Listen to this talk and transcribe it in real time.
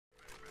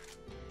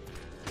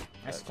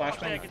Nice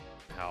flashbang.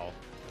 How?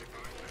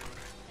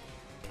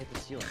 Hit the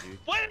ceiling, dude.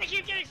 Why did I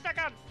keep getting stuck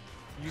on?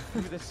 You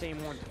threw the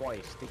same one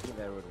twice, thinking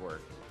that it would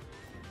work.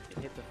 It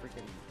hit the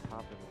freaking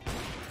top of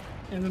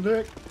it. In the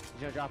dick.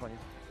 He's gonna drop on you.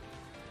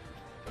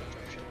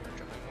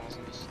 Drop my balls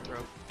in his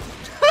throat.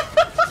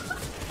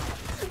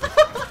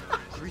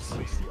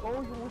 360.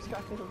 Oh, you almost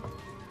got hit him.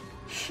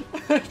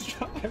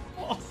 Drop my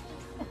balls.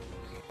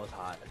 That was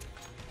hot.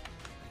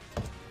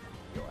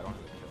 Yo, I don't have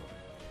a kill.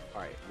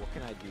 Alright, what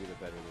can I do to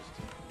better this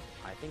team?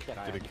 I think that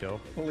Get a kill.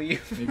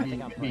 Leave.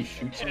 Maybe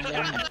shoot someone.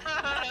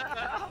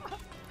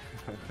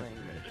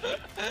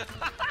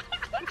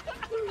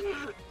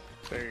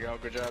 There you go,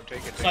 good job,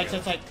 take it. Side,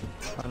 side, side.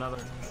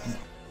 Another.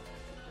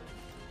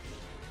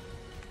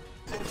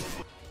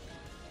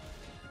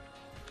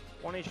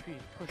 One HP.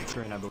 Push.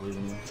 Train, I believe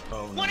in you.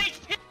 Oh, no. 1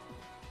 HP!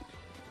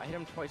 I hit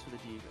him twice with a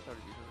D. I thought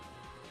it'd be hurt.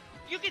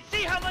 You can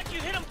see how much you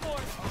hit him for!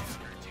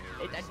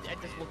 I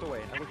just looked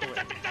away. I looked away.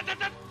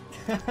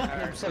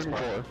 Alright.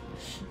 7-4.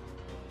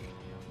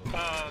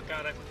 Oh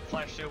god, I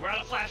flashed too. We're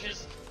out of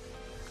flashes!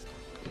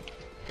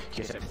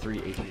 He has 3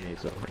 HP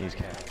nades though. He's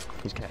cat.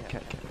 He's cat.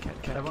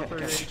 Everyone throw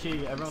your AT.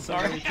 Everyone throw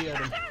Sorry. your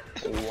AT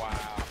at him.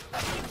 Wow.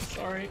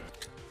 Sorry.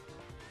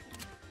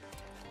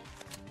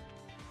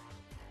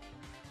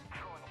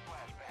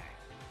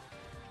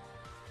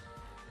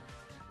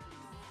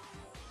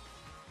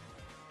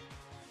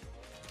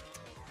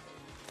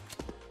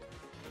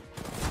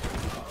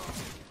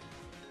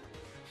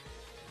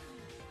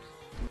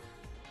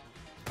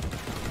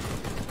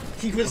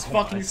 He was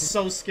fucking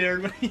so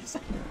scared when he saw.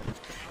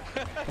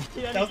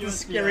 That was the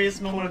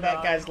scariest moment of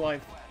that guy's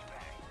life.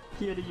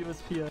 He had a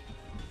USP.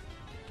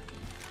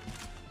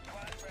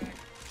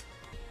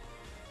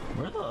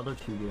 Where are the other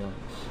two guys?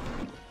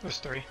 There's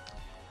 3.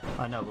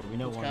 I know, but we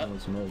know one Cat.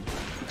 was mid.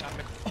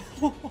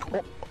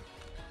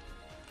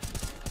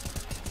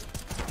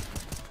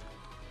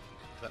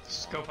 That's a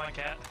scope on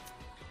cat.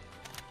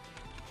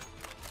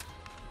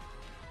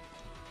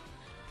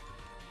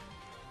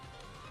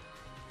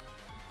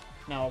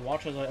 Now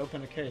watch as I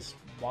open a case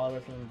while I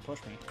wait for them to push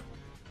me.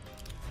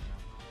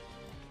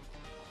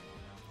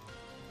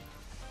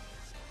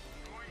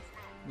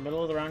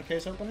 Middle of the round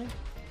case opening.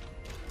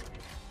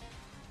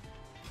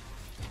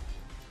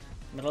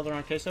 Middle of the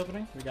round case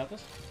opening. We got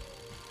this.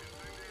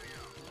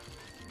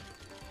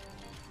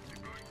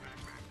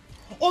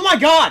 Oh my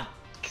god!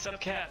 Kiss up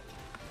cat.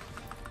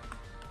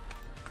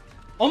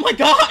 Oh my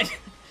god!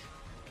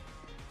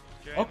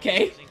 You're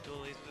Okay. using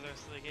dualies for the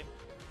rest of the game.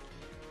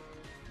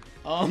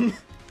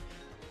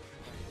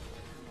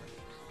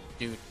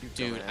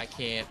 Dude, I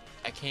can't.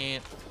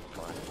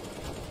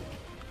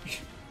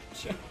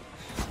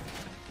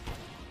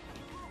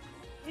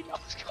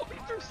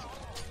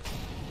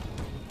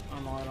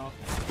 I'm all off.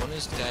 One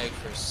is tagged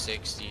for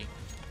 60.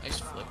 Nice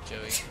flip,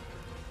 Joey.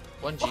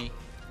 1G.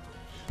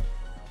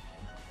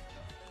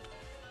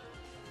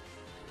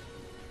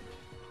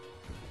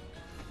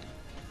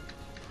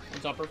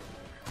 One's upper.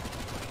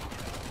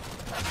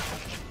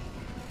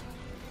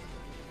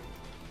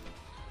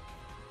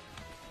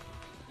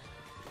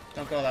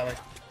 Don't go that way.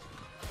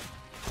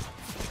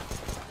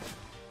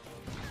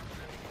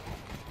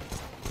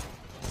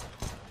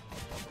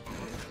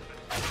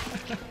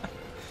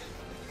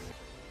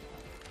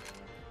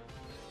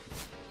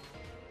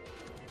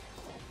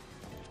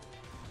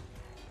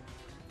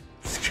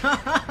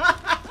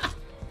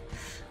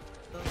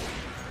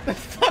 The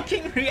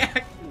fucking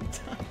reaction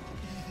time.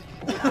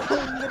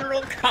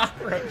 Literal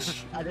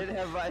cockroach. I didn't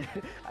have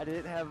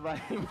my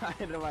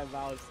hand on my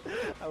mouse.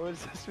 I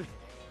was just.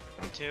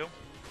 2.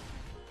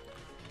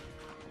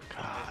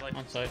 God. Like,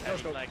 On site.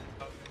 like,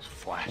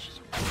 Flashes.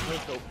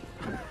 Let's go.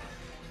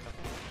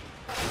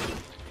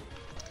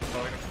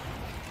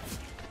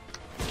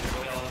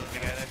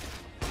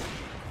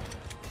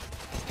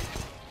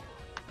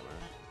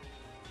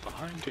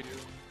 Behind you.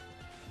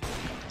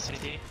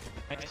 CT.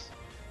 Nice.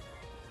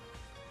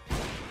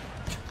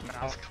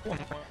 Mouse. One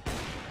more.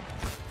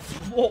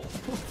 Whoa.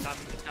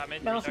 Not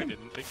mid. Mouse. I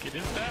didn't think you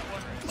did that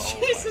one.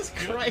 Jesus my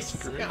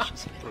Christ, goodness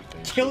Scott.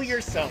 gracious. Kill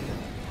yourself.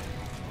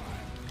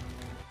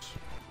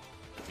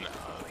 No,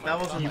 That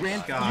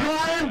wasn't Scott.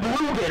 You're in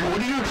blue then, what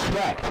do you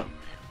expect?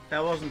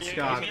 That wasn't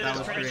Scott. That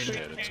was green.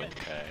 shit, it's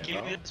okay. Give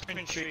no? me the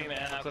sprint stream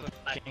and I'll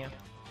put backing you.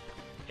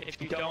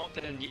 If you don't,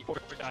 then the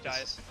order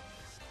dies.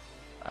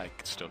 I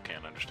still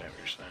can't understand what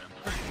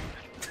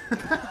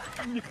you're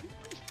saying.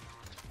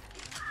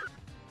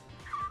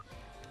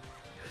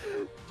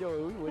 Joe,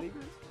 are we winning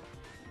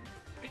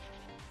this?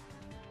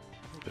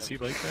 Does he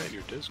like that in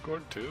your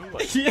Discord too?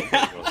 Like,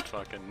 Yeah. he was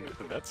fucking,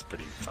 that's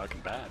pretty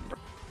fucking bad, bro.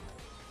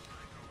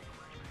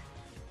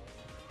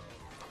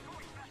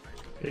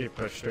 Hey,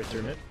 push straight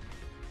through mid.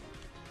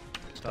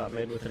 Top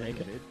mid with an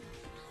AK.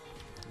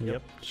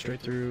 Yep, straight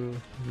through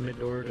mid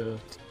door to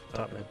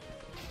top mid.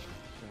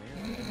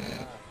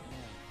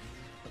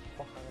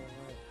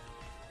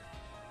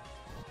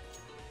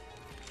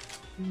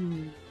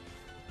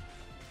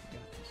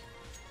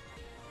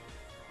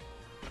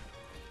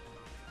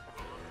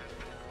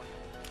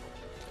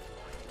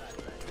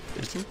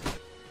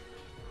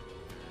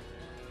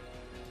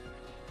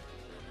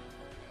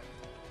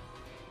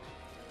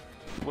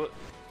 What?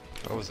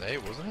 That was A,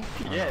 wasn't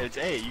it? Yeah, it's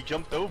A. You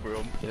jumped over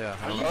him. Yeah.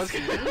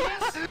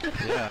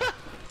 Yeah.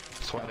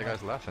 That's why the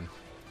guy's laughing.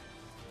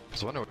 I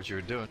was wondering what you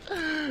were doing.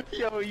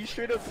 Yo, you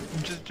straight up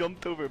just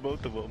jumped over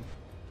both of them.